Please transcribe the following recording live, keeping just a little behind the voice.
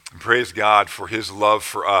praise God for his love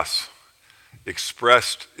for us,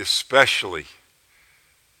 expressed especially,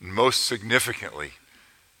 most significantly,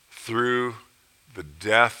 through the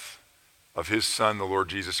death of his Son, the Lord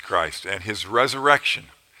Jesus Christ, and his resurrection,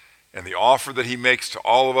 and the offer that he makes to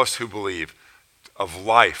all of us who believe of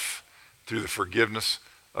life through the forgiveness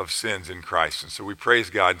of sins in Christ. And so we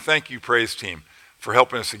praise God. And thank you, praise team, for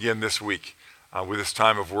helping us again this week with this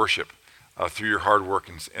time of worship through your hard work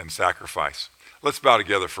and sacrifice. Let's bow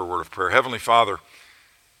together for a word of prayer. Heavenly Father,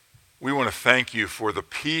 we want to thank you for the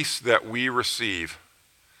peace that we receive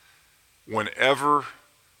whenever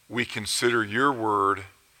we consider your word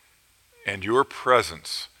and your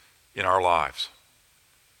presence in our lives.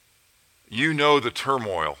 You know the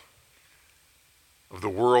turmoil of the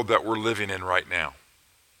world that we're living in right now.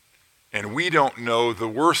 And we don't know the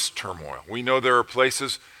worst turmoil. We know there are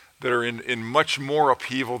places that are in much more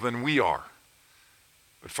upheaval than we are.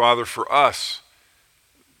 But Father, for us,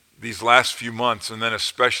 these last few months, and then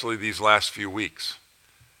especially these last few weeks,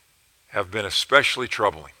 have been especially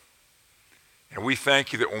troubling. And we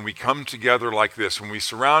thank you that when we come together like this, when we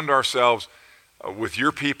surround ourselves with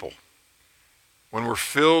your people, when we're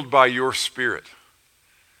filled by your Spirit,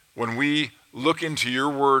 when we look into your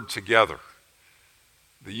word together,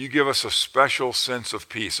 that you give us a special sense of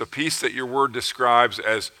peace, a peace that your word describes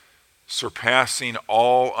as surpassing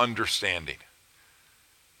all understanding.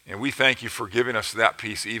 And we thank you for giving us that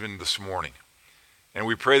peace even this morning. And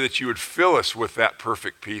we pray that you would fill us with that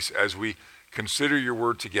perfect peace as we consider your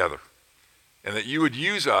word together. And that you would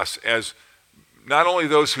use us as not only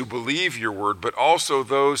those who believe your word, but also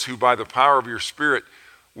those who by the power of your Spirit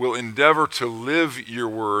will endeavor to live your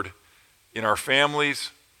word in our families,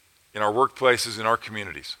 in our workplaces, in our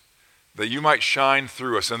communities. That you might shine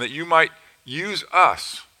through us and that you might use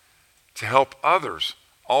us to help others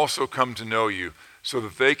also come to know you, so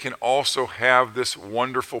that they can also have this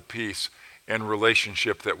wonderful peace and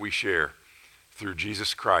relationship that we share through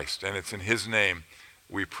Jesus Christ. And it's in his name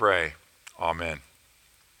we pray. Amen.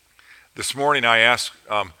 This morning I asked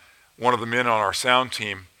one of the men on our sound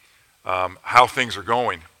team how things are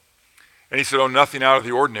going. And he said, "Oh, nothing out of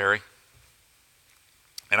the ordinary."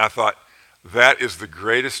 And I thought, that is the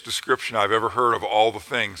greatest description I've ever heard of all the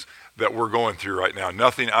things that we're going through right now.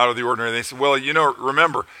 Nothing out of the ordinary. They said, well,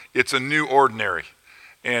 remember, it's a new ordinary.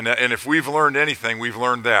 And if we've learned anything, we've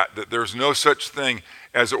learned that there's no such thing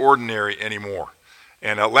as ordinary anymore.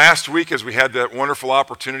 And last week, as we had that wonderful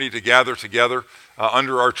opportunity to gather together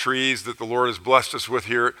under our trees that the Lord has blessed us with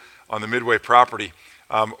here on the Midway property,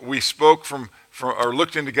 we spoke or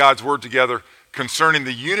looked into God's word together concerning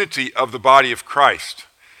the unity of the body of Christ,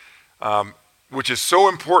 which is so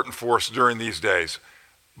important for us during these days.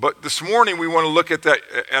 But this morning we want to look at that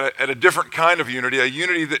at a different kind of unity, a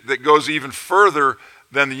unity that goes even further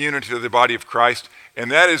than the unity of the body of Christ, and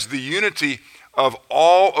that is the unity of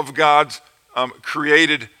all of God's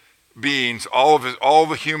created beings, all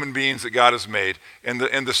the human beings that God has made, and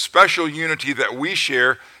the special unity that we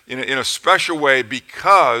share in a special way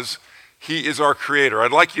because he is our creator.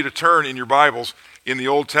 I'd like you to turn in your Bibles in the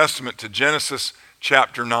Old Testament to Genesis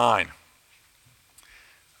chapter 9.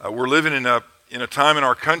 We're living in a time in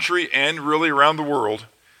our country and really around the world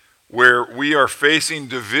where we are facing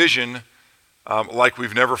division like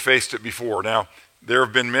we've never faced it before. Now, there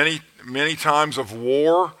have been many, many times of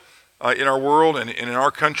war in our world and in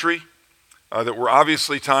our country that were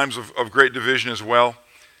obviously times of great division as well.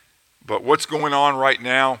 But what's going on right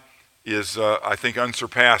now is, I think,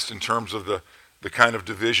 unsurpassed in terms of the kind of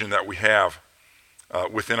division that we have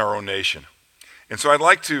within our own nation. And so I'd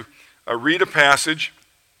like to read a passage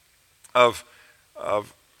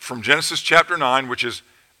from Genesis chapter 9, which is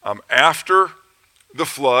after the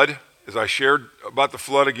flood, as I shared about the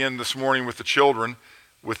flood again this morning with the children,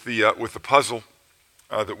 with the puzzle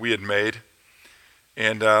that we had made.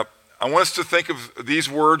 And I want us to think of these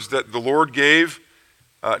words that the Lord gave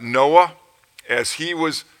Noah as he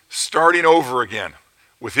was starting over again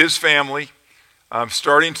with his family,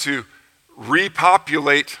 starting to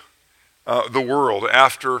repopulate the world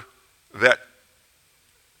after that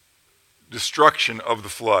destruction of the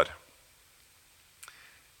flood.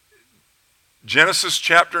 Genesis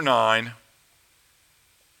chapter 9,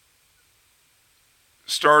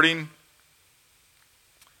 starting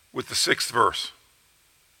with the 6th verse.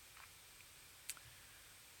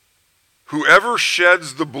 Whoever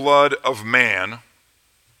sheds the blood of man,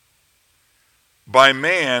 by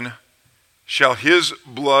man shall his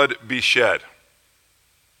blood be shed.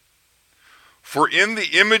 For in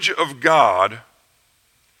the image of God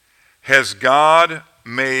has God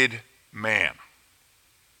made man.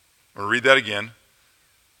 I'm going to read that again.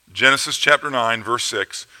 Genesis chapter 9, verse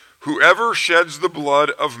 6. Whoever sheds the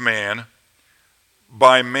blood of man,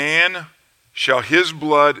 by man shall his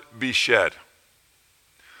blood be shed.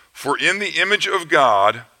 For in the image of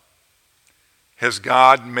God has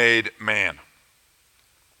God made man.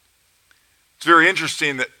 It's very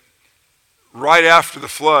interesting that right after the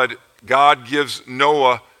flood, God gives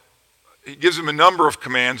Noah, he gives him a number of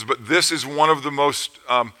commands, but this is one of the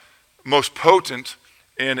most potent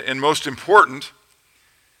and most important.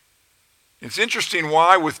 It's interesting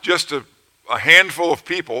why, with just a handful of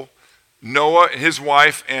people, Noah and his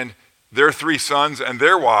wife and their 3 sons and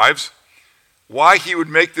their wives, why he would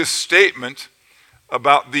make this statement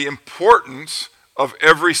about the importance of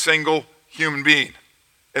every single human being.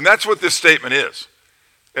 And that's what this statement is.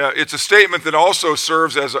 It's a statement that also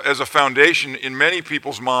serves as a foundation in many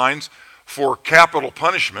people's minds for capital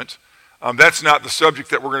punishment. That's not the subject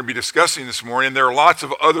that we're going to be discussing this morning. And there are lots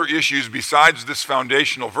of other issues besides this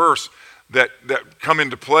foundational verse that come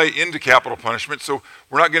into play into capital punishment. So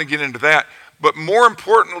we're not going to get into that. But more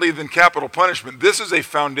importantly than capital punishment, this is a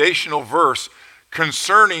foundational verse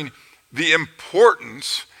concerning the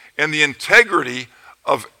importance and the integrity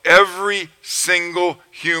of every single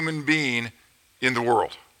human being in the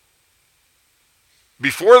world.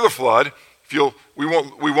 Before the flood, we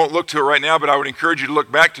won't look to it right now, but I would encourage you to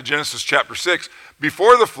look back to Genesis chapter 6.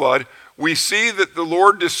 Before the flood, we see that the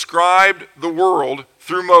Lord described the world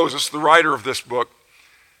through Moses, the writer of this book.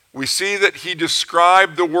 We see that he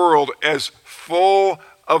described the world as full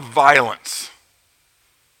of violence.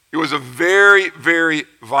 It was a very, very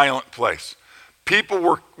violent place. People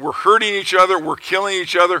were hurting each other, were killing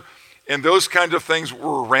each other, and those kinds of things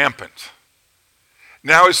were rampant.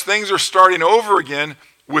 Now, as things are starting over again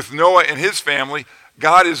with Noah and his family,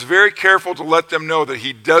 God is very careful to let them know that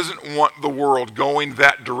he doesn't want the world going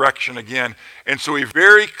that direction again. And so he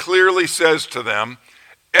very clearly says to them,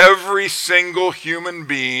 every single human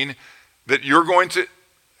being that you're going to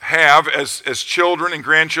have as children and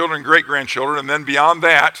grandchildren and great-grandchildren, and then beyond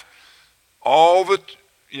that, all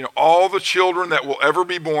the children that will ever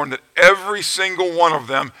be born, that every single one of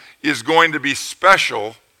them is going to be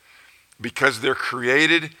special because they're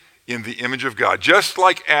created in the image of God. Just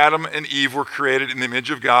like Adam and Eve were created in the image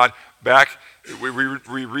of God we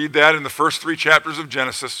read that in the first 3 chapters of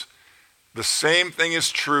Genesis. The same thing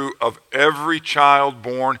is true of every child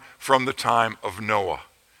born from the time of Noah.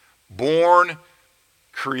 Born,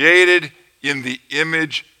 created in the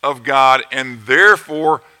image of God, and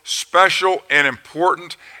therefore special and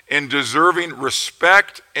important and deserving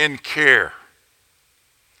respect and care.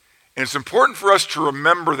 And it's important for us to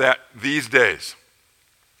remember that these days,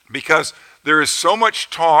 because there is so much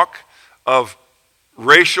talk of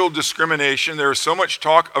racial discrimination, there is so much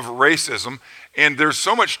talk of racism, and there's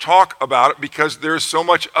so much talk about it because there's so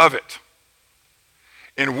much of it.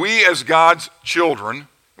 And we as God's children,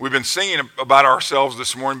 we've been singing about ourselves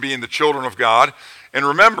this morning being the children of God. And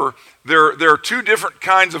remember, there are 2 different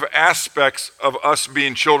kinds of aspects of us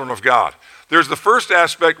being children of God. There's the first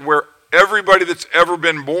aspect where everybody that's ever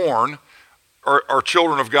been born are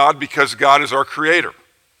children of God because God is our creator.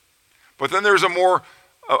 But then there's a more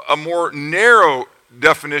narrow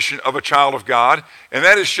definition of a child of God, and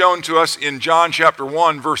that is shown to us in John chapter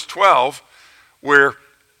 1, verse 12, where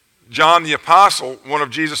John the Apostle, one of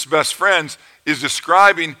Jesus' best friends, is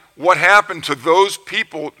describing what happened to those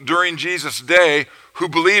people during Jesus' day who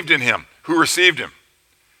believed in him, who received him.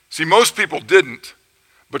 See, most people didn't,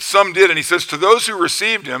 but some did. And he says, to those who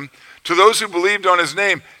received him, to those who believed on his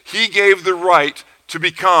name, he gave the right to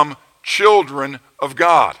become children of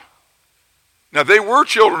God. Now, they were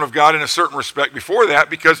children of God in a certain respect before that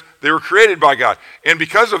because they were created by God. And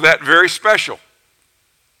because of that, very special.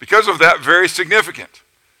 Because of that, very significant.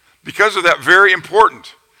 Because of that, very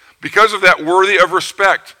important. Because of that, worthy of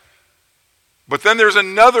respect. But then there's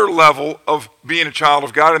another level of being a child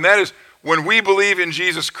of God, and that is when we believe in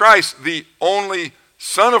Jesus Christ, the only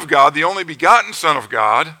Son of God, the only begotten Son of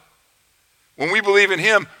God, when we believe in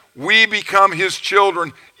him, we become his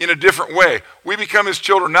children in a different way. We become his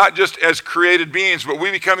children not just as created beings, but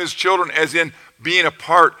we become his children as in being a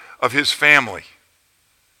part of his family.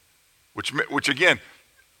 Which again,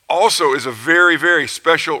 also is a very, very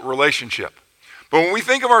special relationship. But when we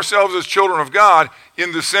think of ourselves as children of God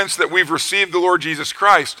in the sense that we've received the Lord Jesus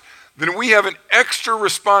Christ, then we have an extra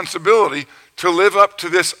responsibility to live up to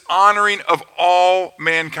this honoring of all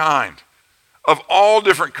mankind, of all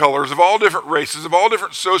different colors, of all different races, of all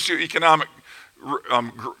different socioeconomic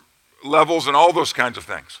levels and all those kinds of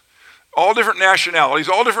things. All different nationalities,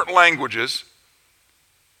 all different languages,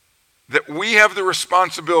 that we have the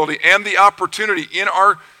responsibility and the opportunity in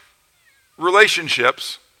our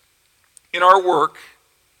relationships, in our work,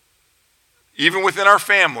 even within our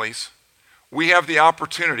families, we have the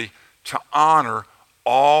opportunity to honor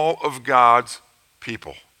all of God's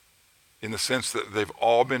people in the sense that they've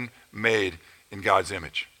all been made in God's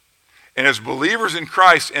image. And as believers in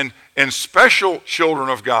Christ and special children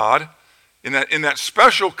of God, in that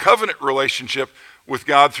special covenant relationship with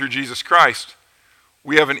God through Jesus Christ,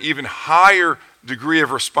 we have an even higher degree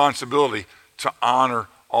of responsibility to honor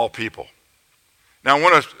all people. Now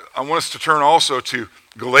I want us to turn also to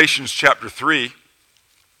Galatians chapter 3,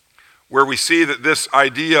 where we see that this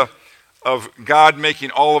idea of God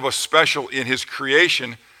making all of us special in his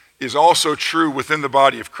creation is also true within the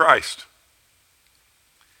body of Christ.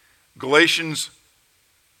 Galatians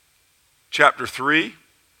chapter 3.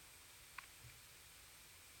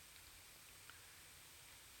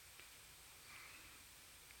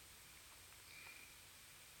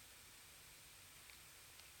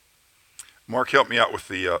 Mark, help me out with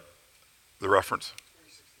the reference.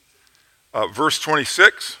 Verse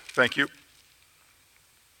 26, thank you.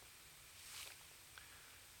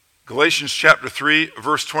 Galatians chapter 3,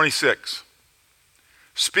 verse 26.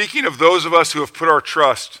 Speaking of those of us who have put our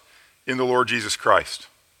trust in the Lord Jesus Christ.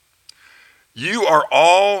 You are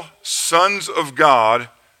all sons of God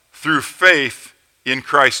through faith in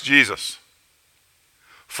Christ Jesus.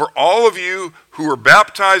 For all of you who were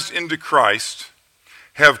baptized into Christ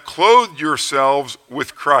have clothed yourselves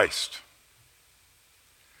with Christ.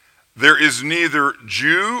 There is neither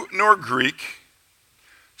Jew nor Greek,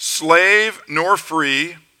 slave nor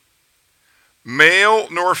free, male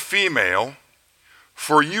nor female,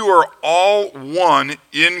 for you are all one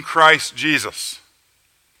in Christ Jesus.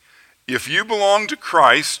 If you belong to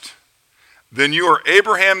Christ, then you are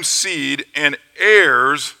Abraham's seed and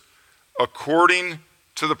heirs according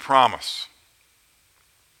to the promise.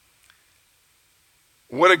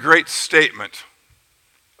 What a great statement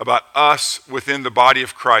about us within the body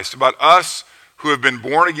of Christ, about us who have been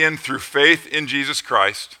born again through faith in Jesus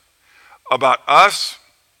Christ, about us,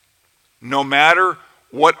 no matter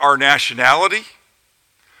what our nationality,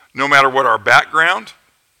 no matter what our background,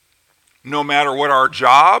 no matter what our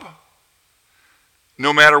job,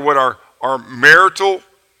 no matter what our marital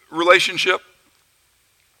relationship,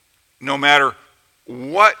 no matter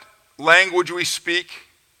what language we speak,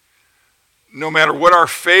 no matter what our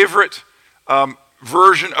favorite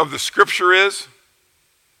version of the scripture is,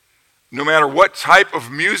 no matter what type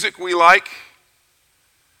of music we like,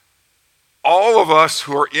 all of us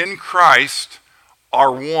who are in Christ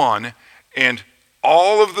are one, and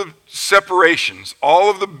all of the separations, all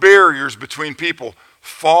of the barriers between people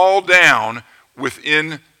fall down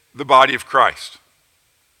within the body of Christ.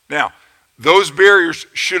 Now, those barriers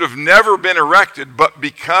should have never been erected, but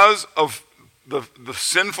because of the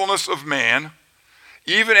sinfulness of man,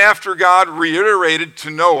 even after God reiterated to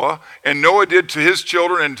Noah, and Noah did to his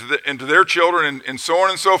children and to their children and so on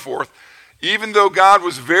and so forth, even though God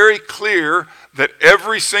was very clear that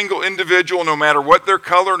every single individual, no matter what their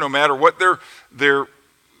color, no matter what their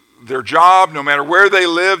job, no matter where they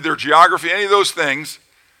live, their geography, any of those things,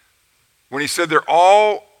 when he said they're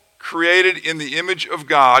all created in the image of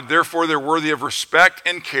God, therefore they're worthy of respect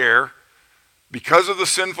and care, because of the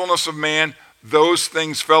sinfulness of man, those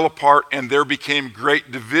things fell apart and there became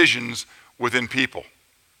great divisions within people.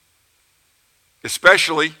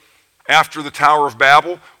 Especially after the Tower of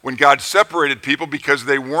Babel, when God separated people because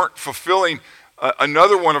they weren't fulfilling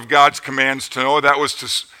another one of God's commands to Noah, that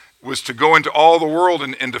was to go into all the world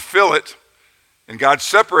and to fill it. And God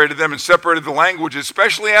separated them and separated the languages.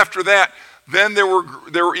 Especially after that, then there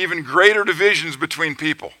were even greater divisions between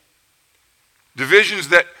people. Divisions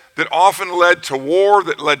that often led to war,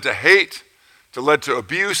 that led to hate, that led to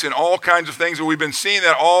abuse and all kinds of things. And we've been seeing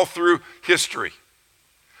that all through history.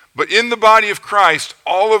 But in the body of Christ,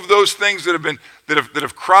 all of those things that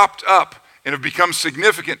have cropped up and have become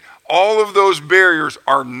significant, all of those barriers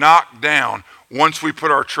are knocked down once we put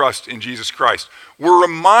our trust in Jesus Christ. We're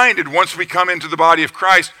reminded once we come into the body of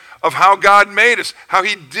Christ of how God made us, how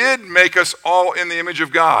he did make us all in the image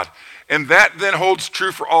of God. And that then holds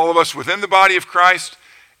true for all of us within the body of Christ.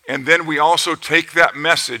 And then we also take that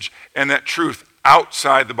message and that truth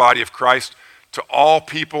outside the body of Christ to all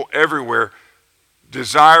people everywhere,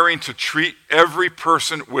 desiring to treat every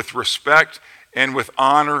person with respect and with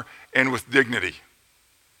honor and with dignity.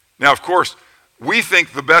 Now, of course, we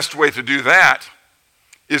think the best way to do that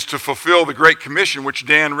is to fulfill the Great Commission, which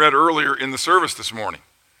Dan read earlier in the service this morning,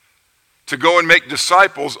 to go and make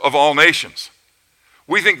disciples of all nations.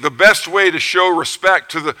 We think the best way to show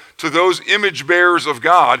respect to those image bearers of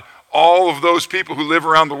God, all of those people who live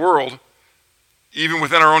around the world, even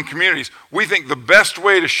within our own communities. We think the best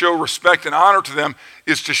way to show respect and honor to them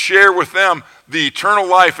is to share with them the eternal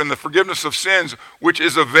life and the forgiveness of sins, which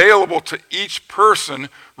is available to each person,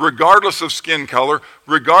 regardless of skin color,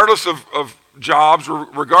 regardless of jobs,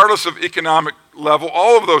 regardless of economic level,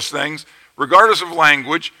 all of those things, regardless of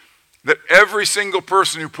language, that every single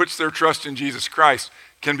person who puts their trust in Jesus Christ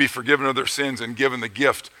can be forgiven of their sins and given the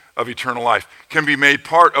gift of eternal life, can be made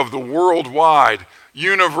part of the worldwide,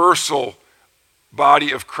 universal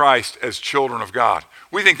body of Christ as children of God.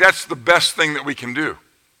 We think that's the best thing that we can do.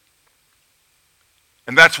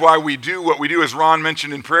 And that's why we do what we do, as Ron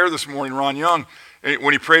mentioned in prayer this morning, Ron Young,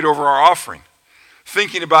 when he prayed over our offering.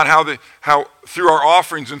 Thinking about how through our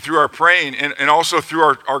offerings and through our praying and also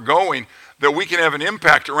through our going, that we can have an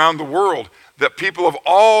impact around the world, that people of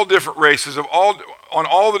all different races, on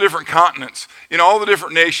all the different continents, in all the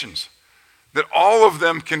different nations, that all of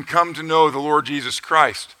them can come to know the Lord Jesus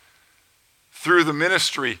Christ through the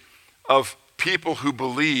ministry of people who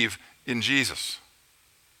believe in Jesus.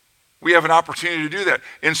 We have an opportunity to do that.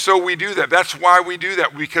 And so we do that. That's why we do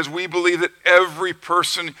that, because we believe that every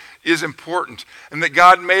person is important and that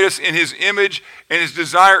God made us in his image, and his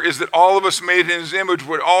desire is that all of us made in his image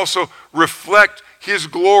would also reflect his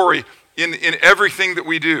glory in everything that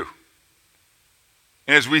we do.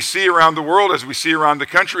 And as we see around the world, as we see around the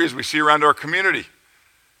country, as we see around our community,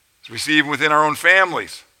 as we see even within our own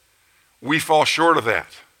families, we fall short of that.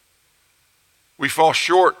 We fall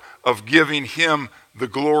short of giving him the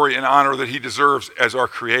glory and honor that he deserves as our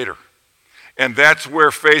creator. And that's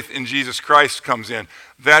where faith in Jesus Christ comes in.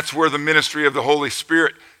 That's where the ministry of the Holy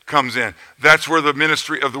Spirit comes in. That's where the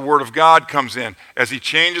ministry of the Word of God comes in, as he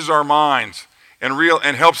changes our minds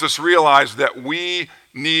and helps us realize that we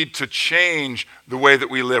need to change the way that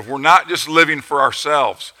we live. We're not just living for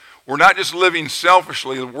ourselves. We're not just living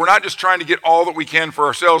selfishly. We're not just trying to get all that we can for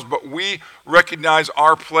ourselves, but we recognize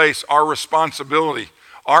our place, our responsibility,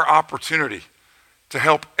 our opportunity to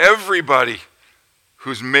help everybody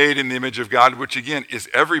who's made in the image of God, which again is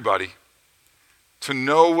everybody, to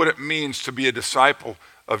know what it means to be a disciple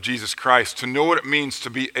of Jesus Christ, to know what it means to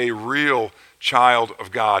be a real child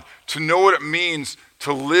of God, to know what it means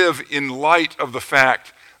to live in light of the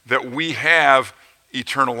fact that we have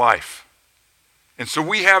eternal life. And so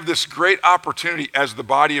we have this great opportunity as the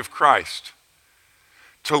body of Christ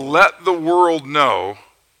to let the world know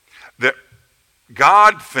that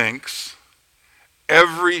God thinks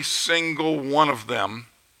every single one of them,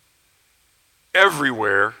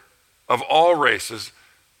 everywhere, of all races,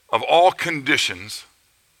 of all conditions,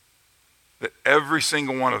 that every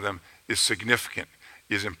single one of them is significant,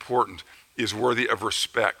 is important, is worthy of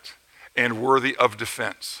respect, and worthy of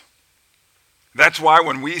defense. That's why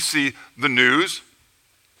when we see the news,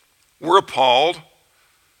 we're appalled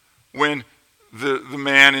when the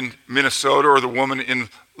man in Minnesota or the woman in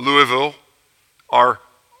Louisville are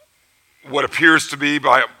what appears to be,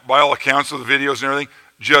 by all accounts of the videos and everything,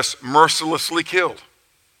 just mercilessly killed,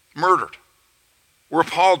 murdered. We're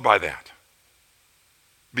appalled by that,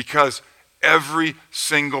 because every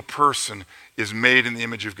single person is made in the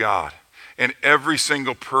image of God, and every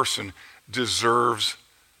single person deserves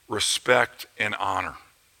respect and honor.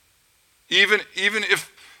 Even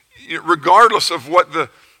if, regardless of what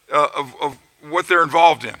of what they're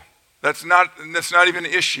involved in, that's not even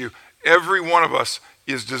an issue. Every one of us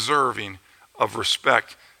is deserving of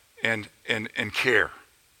respect and care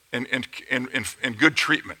and good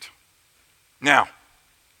treatment. Now,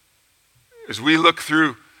 as we look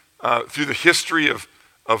through the history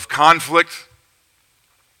of conflict,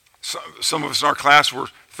 some of us in our class were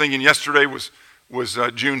thinking yesterday was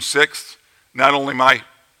June 6th, not only mine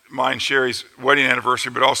and Sherry's wedding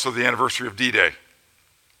anniversary, but also the anniversary of D-Day.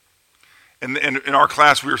 And in our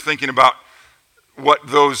class, we were thinking about what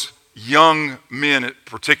those young men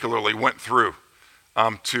particularly went through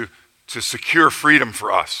to secure freedom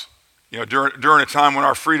for us. You know, during a time when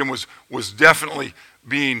our freedom was definitely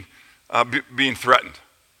being threatened.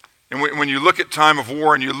 And when you look at time of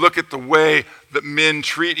war and you look at the way that men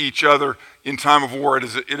treat each other in time of war, it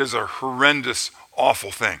is a horrendous,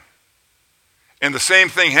 awful thing. And the same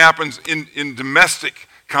thing happens in domestic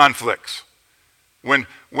conflicts. When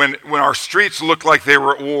our streets look like they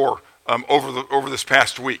were at war over this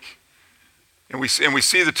past week. And we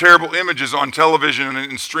see the terrible images on television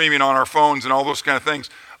and streaming on our phones and all those kind of things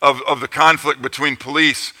of the conflict between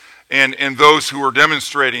police and those who are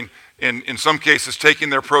demonstrating, and in some cases taking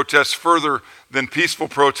their protests further than peaceful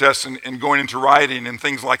protests and going into rioting and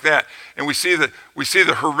things like that. And we see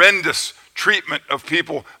the horrendous treatment of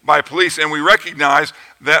people by police, and we recognize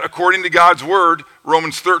that according to God's word,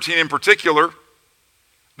 Romans 13 in particular,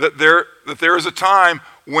 that there is a time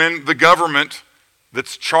when the government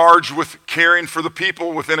that's charged with caring for the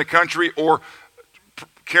people within a country, or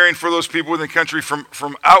caring for those people within the country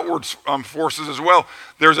from outward forces as well.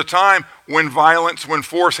 There's a time when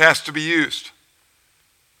force has to be used.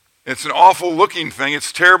 It's an awful looking thing.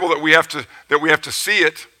 It's terrible that we have to see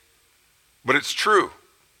it, but it's true.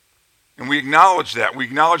 And we acknowledge that. We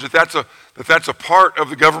acknowledge that that's a part of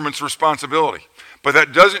the government's responsibility. But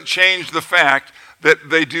that doesn't change the fact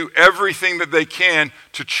that they do everything that they can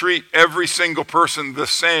to treat every single person the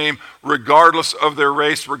same, regardless of their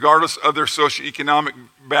race, regardless of their socioeconomic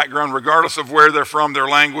background, regardless of where they're from, their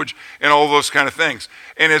language, and all those kind of things.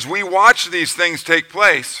 And as we watch these things take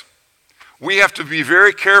place, we have to be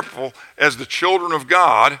very careful as the children of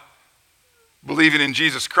God, believing in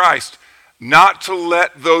Jesus Christ, not to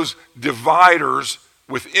let those dividers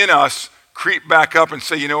within us creep back up and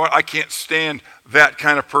say, you know what, I can't stand that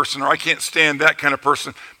kind of person, or I can't stand that kind of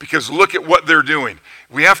person because look at what they're doing.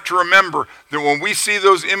 We have to remember that when we see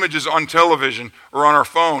those images on television or on our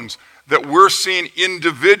phones, that we're seeing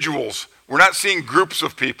individuals. We're not seeing groups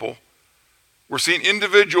of people. We're seeing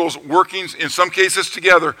individuals working, in some cases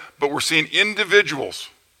together, but we're seeing individuals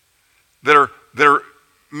that are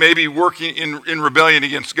maybe working in rebellion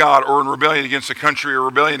against God, or in rebellion against the country, or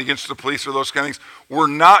rebellion against the police, or those kind of things. We're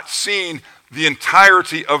not seeing the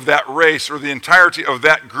entirety of that race or the entirety of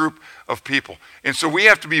that group of people. And so we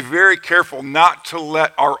have to be very careful not to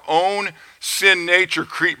let our own sin nature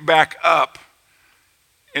creep back up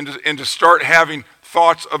and to start having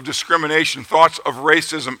thoughts of discrimination, thoughts of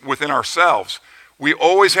racism within ourselves. We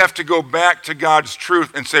always have to go back to God's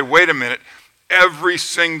truth and say, wait a minute, every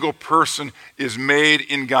single person is made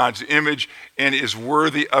in God's image and is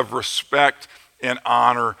worthy of respect and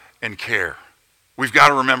honor and care. We've got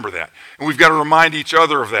to remember that. And we've got to remind each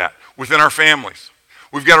other of that within our families.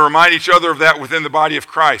 We've got to remind each other of that within the body of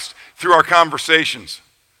Christ through our conversations.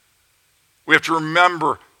 We have to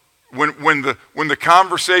remember when the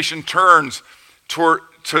conversation turns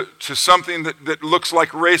to something that looks like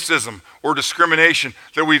racism or discrimination,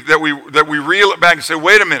 that we reel it back and say,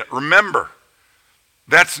 wait a minute, remember,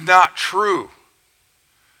 that's not true.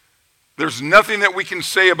 There's nothing that we can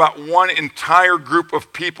say about one entire group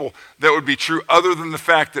of people that would be true other than the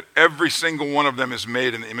fact that every single one of them is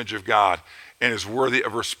made in the image of God and is worthy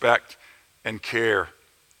of respect and care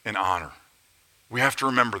and honor. We have to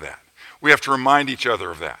remember that. We have to remind each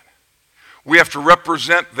other of that. We have to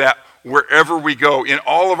represent that wherever we go, in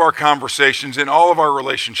all of our conversations, in all of our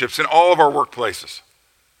relationships, in all of our workplaces.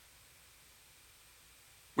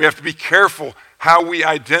 We have to be careful how we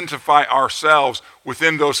identify ourselves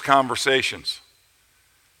within those conversations.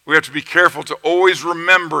 We have to be careful to always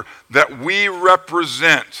remember that we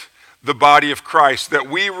represent the body of Christ, that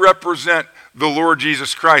we represent the Lord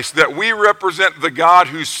Jesus Christ, that we represent the God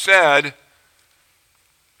who said,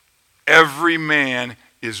 every man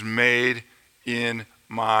is made in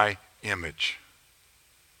my image.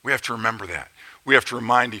 We have to remember that. We have to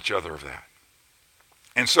remind each other of that.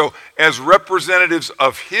 And so, as representatives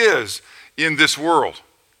of His in this world,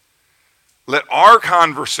 let our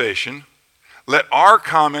conversation, let our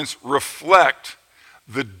comments reflect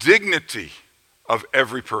the dignity of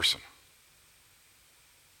every person,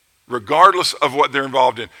 regardless of what they're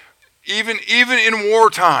involved in. Even in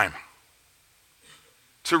wartime,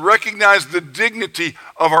 to recognize the dignity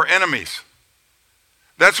of our enemies.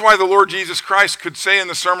 That's why the Lord Jesus Christ could say in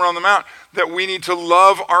the Sermon on the Mount that we need to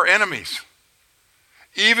love our enemies.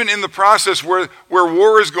 Even in the process where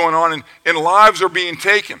war is going on and lives are being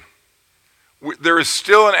taken, there is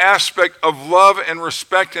still an aspect of love and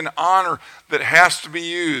respect and honor that has to be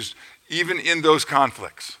used even in those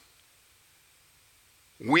conflicts.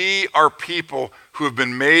 We are people who have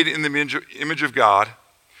been made in the image of God.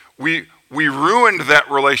 We ruined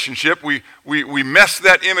that relationship. We messed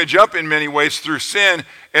that image up in many ways through sin,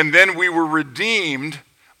 and then we were redeemed,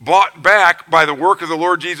 bought back by the work of the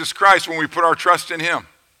Lord Jesus Christ when we put our trust in Him.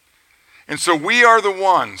 And so we are the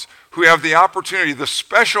ones who have the opportunity, the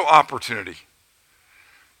special opportunity,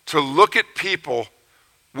 to look at people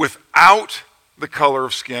without the color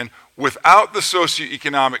of skin, without the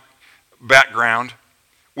socioeconomic background,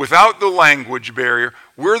 without the language barrier.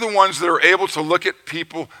 We're the ones that are able to look at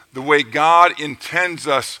people the way God intends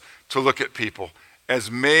us to look at people, as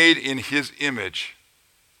made in His image,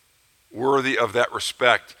 worthy of that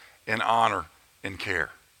respect and honor and care.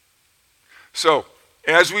 So,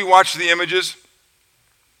 as we watch the images,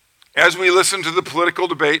 as we listen to the political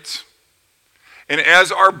debates, and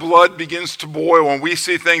as our blood begins to boil when we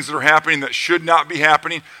see things that are happening that should not be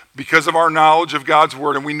happening because of our knowledge of God's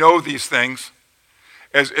Word, and we know these things,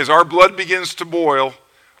 as our blood begins to boil,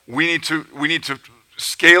 we need to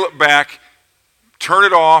scale it back, turn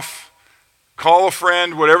it off, call a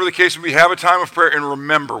friend, whatever the case may be, have a time of prayer, and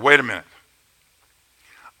remember, wait a minute.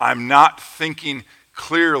 I'm not thinking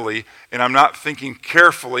clearly, and I'm not thinking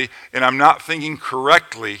carefully, and I'm not thinking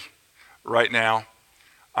correctly right now.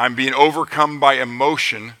 I'm being overcome by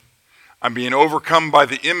emotion. I'm being overcome by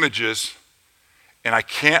the images, and I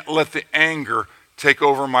can't let the anger take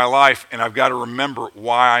over my life, and I've got to remember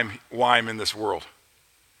why I'm in this world.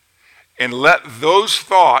 And let those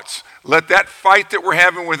thoughts, let that fight that we're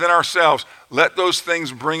having within ourselves, let those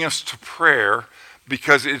things bring us to prayer,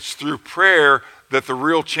 because it's through prayer that the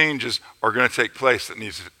real changes are going to take place that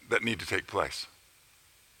need to take place.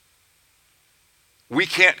 We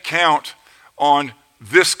can't count on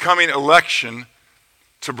this coming election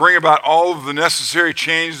to bring about all of the necessary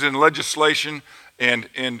changes in legislation and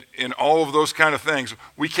all of those kind of things.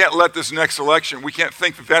 We can't let this next election, we can't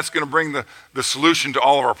think that that's going to bring the solution to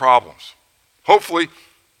all of our problems. Hopefully,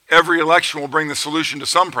 every election will bring the solution to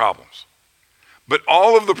some problems. But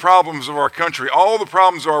all of the problems of our country, all of the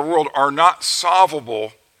problems of our world are not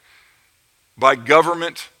solvable by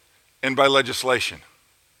government and by legislation.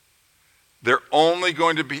 They're only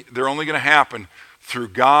going to happen through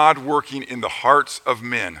God working in the hearts of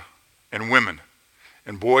men and women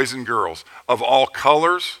and boys and girls of all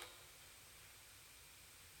colors,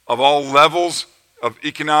 of all levels of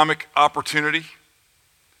economic opportunity,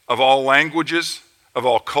 of all languages, of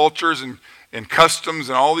all cultures and customs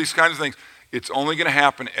and all these kinds of things. It's only going to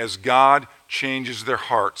happen as God changes their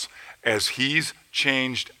hearts, as He's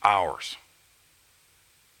changed ours.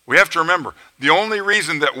 We have to remember, the only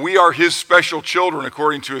reason that we are His special children,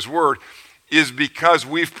 according to His Word, is because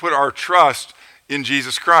we've put our trust in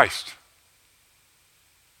Jesus Christ.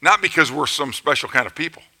 Not because we're some special kind of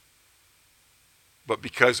people, but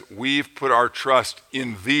because we've put our trust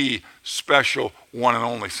in the special one and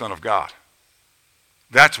only Son of God.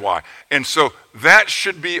 That's why. And so that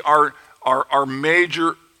should be our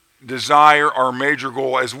major desire, our major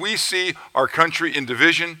goal. As we see our country in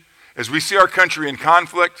division, as we see our country in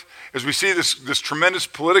conflict, as we see this tremendous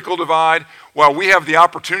political divide, while we have the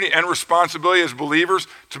opportunity and responsibility as believers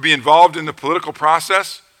to be involved in the political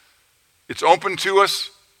process, it's open to us.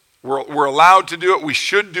 We're allowed to do it. We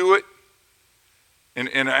should do it.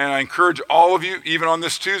 And I encourage all of you, even on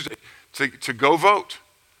this Tuesday, to go vote.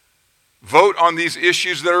 Vote on these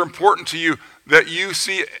issues that are important to you, that you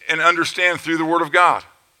see and understand through the Word of God.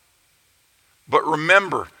 But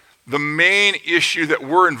remember, the main issue that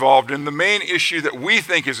we're involved in, the main issue that we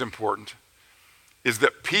think is important, is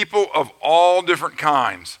that people of all different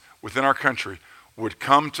kinds within our country would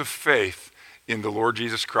come to faith in the Lord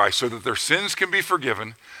Jesus Christ, so that their sins can be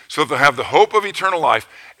forgiven, so that they'll have the hope of eternal life,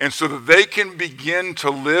 and so that they can begin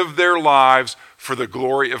to live their lives for the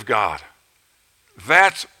glory of God.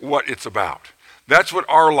 That's what it's about. That's what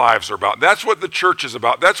our lives are about. That's what the church is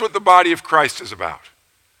about. That's what the body of Christ is about.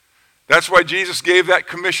 That's why Jesus gave that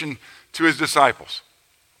commission to His disciples.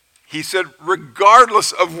 He said,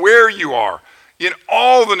 regardless of where you are, in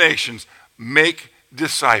all the nations, make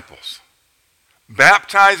disciples,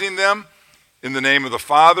 baptizing them in the name of the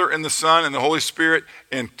Father and the Son and the Holy Spirit,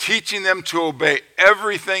 and teaching them to obey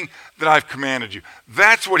everything that I've commanded you.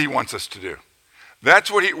 That's what He wants us to do.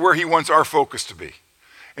 That's where He wants our focus to be.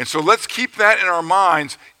 And so let's keep that in our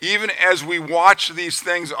minds even as we watch these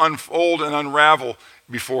things unfold and unravel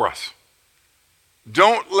before us.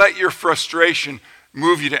 Don't let your frustration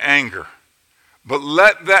move you to anger, but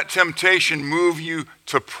let that temptation move you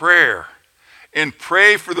to prayer. And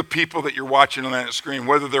pray for the people that you're watching on that screen,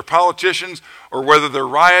 whether they're politicians or whether they're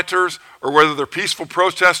rioters or whether they're peaceful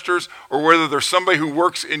protesters or whether they're somebody who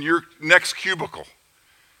works in your next cubicle.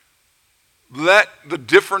 Let the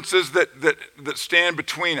differences that stand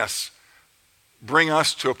between us bring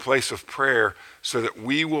us to a place of prayer, so that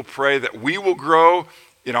we will pray, that we will grow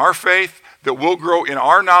in our faith, that we'll grow in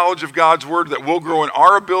our knowledge of God's Word, that we'll grow in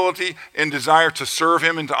our ability and desire to serve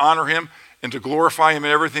Him and to honor Him and to glorify Him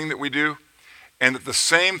in everything that we do. And that the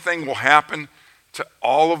same thing will happen to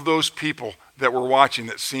all of those people that we're watching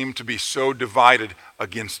that seem to be so divided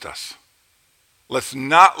against us. Let's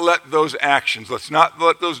not let those actions, let's not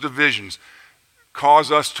let those divisions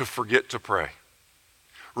cause us to forget to pray.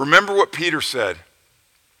 Remember what Peter said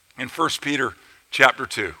in 1 Peter chapter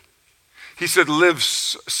 2. He said, live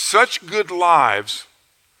such good lives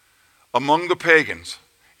among the pagans.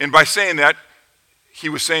 And by saying that, he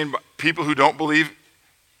was saying people who don't believe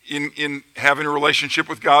in having a relationship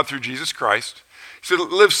with God through Jesus Christ. He said,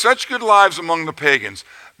 live such good lives among the pagans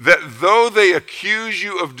that though they accuse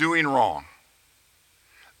you of doing wrong,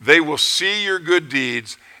 they will see your good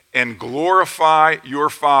deeds and glorify your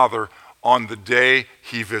Father on the day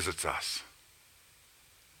He visits us.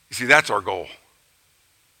 You see, that's our goal.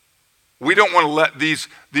 We don't want to let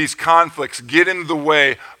these conflicts get in the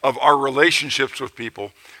way of our relationships with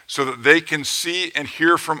people so that they can see and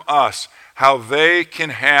hear from us how they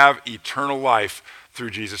can have eternal life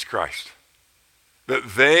through Jesus Christ.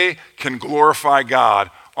 That they can glorify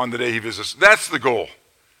God on the day he visits. That's the goal.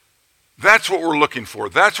 That's what we're looking for.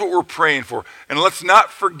 That's what we're praying for. And let's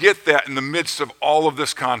not forget that in the midst of all of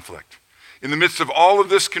this conflict. In the midst of all of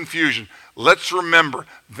this confusion, let's remember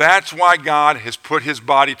that's why God has put his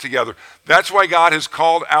body together. That's why God has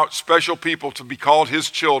called out special people to be called his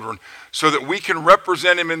children, so that we can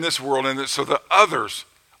represent him in this world, and so that others,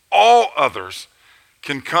 all others,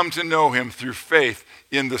 can come to know him through faith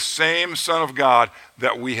in the same Son of God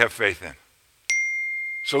that we have faith in.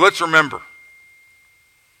 So let's remember,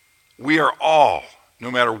 we are all, no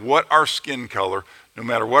matter what our skin color, no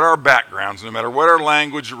matter what our backgrounds, no matter what our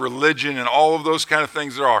language, religion, and all of those kind of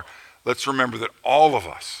things there are, let's remember that all of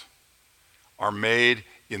us are made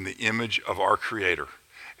in the image of our Creator.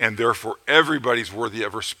 And therefore, everybody's worthy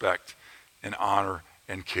of respect and honor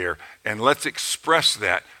and care. And let's express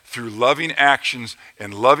that through loving actions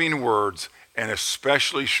and loving words, and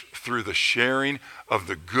especially through the sharing of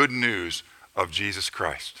the good news of Jesus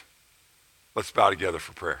Christ. Let's bow together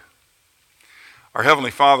for prayer. Our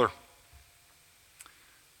Heavenly Father,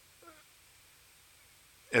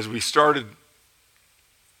 as we started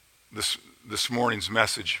this morning's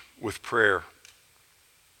message with prayer,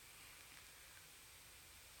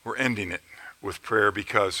 we're ending it with prayer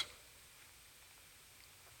because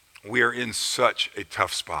we are in such a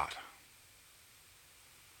tough spot.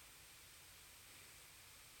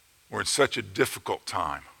 We're in such a difficult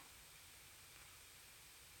time.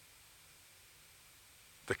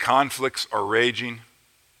 The conflicts are raging.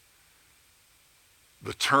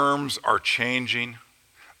 The terms are changing.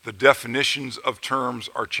 The definitions of terms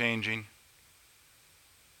are changing.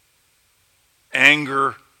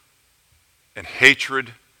 Anger and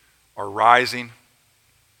hatred are rising.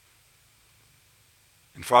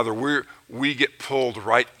 And Father, we get pulled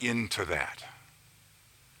right into that.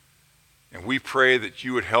 And we pray that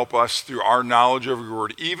you would help us through our knowledge of your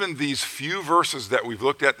word, even these few verses that we've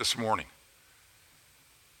looked at this morning,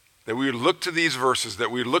 that we would look to these verses, that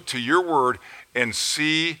we would look to your word and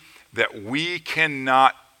see that we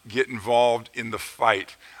cannot get involved in the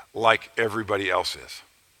fight like everybody else is.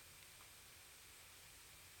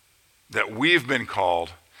 That we've been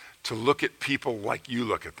called to look at people like you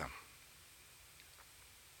look at them.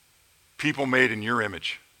 People made in your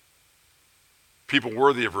image. People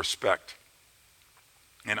worthy of respect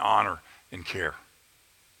and honor and care.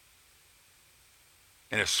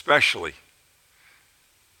 And especially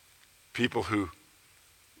people who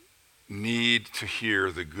need to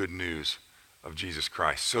hear the good news of Jesus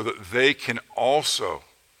Christ, so that they can also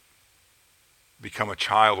become a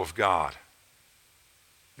child of God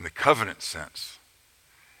in the covenant sense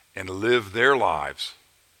and live their lives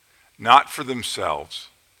not for themselves,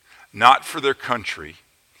 not for their country,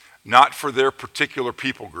 not for their particular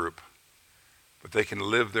people group, but they can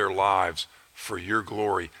live their lives for your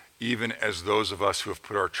glory, even as those of us who have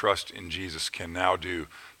put our trust in Jesus can now do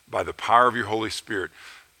by the power of your Holy Spirit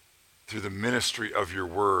through the ministry of your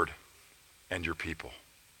word and your people.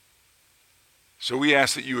 So we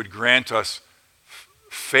ask that you would grant us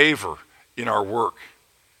favor in our work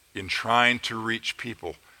in trying to reach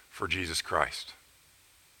people for Jesus Christ.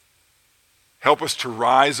 Help us to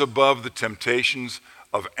rise above the temptations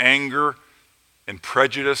of anger and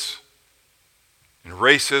prejudice and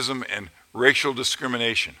racism and racial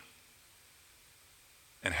discrimination.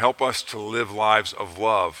 And help us to live lives of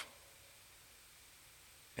love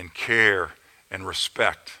and care and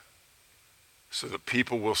respect, so that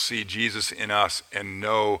people will see Jesus in us and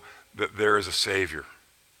know that there is a Savior,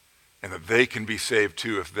 and that they can be saved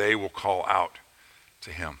too if they will call out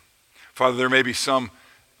to him. Father, there may be some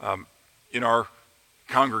in our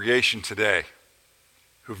congregation today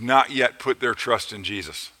who've not yet put their trust in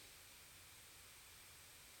Jesus.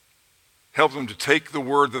 Help them to take the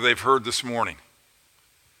word that they've heard this morning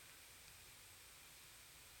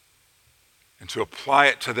and to apply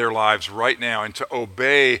it to their lives right now, and to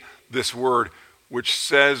obey this word which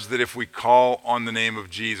says that if we call on the name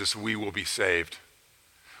of Jesus, we will be saved.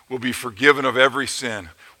 We'll be forgiven of every sin.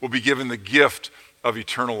 We'll be given the gift of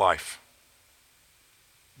eternal life.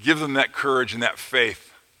 Give them that courage and that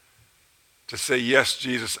faith to say, yes,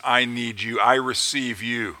 Jesus, I need you. I receive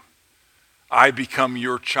you. I become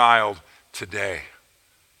your child today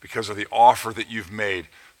because of the offer that you've made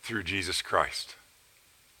through Jesus Christ.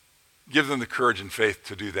 Give them the courage and faith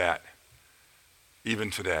to do that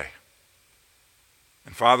even today.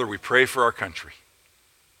 And Father, we pray for our country.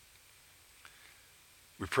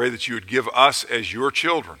 We pray that you would give us as your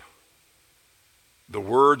children the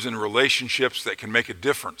words and relationships that can make a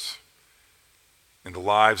difference in the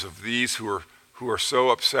lives of these who are so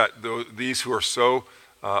upset, these who are so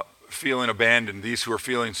feeling abandoned, these who are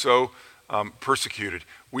feeling so persecuted.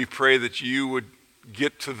 We pray that you would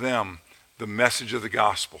get to them the message of the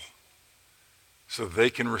gospel so they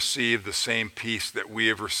can receive the same peace that we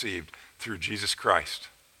have received through Jesus Christ.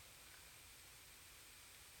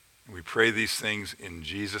 And we pray these things in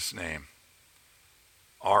Jesus' name,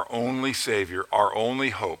 our only Savior, our only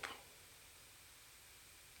hope.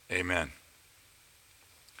 Amen.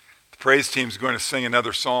 The praise team is going to sing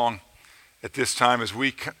another song at this time as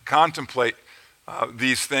we contemplate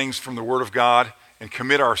these things from the Word of God and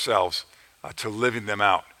commit ourselves to living them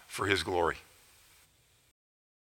out for His glory.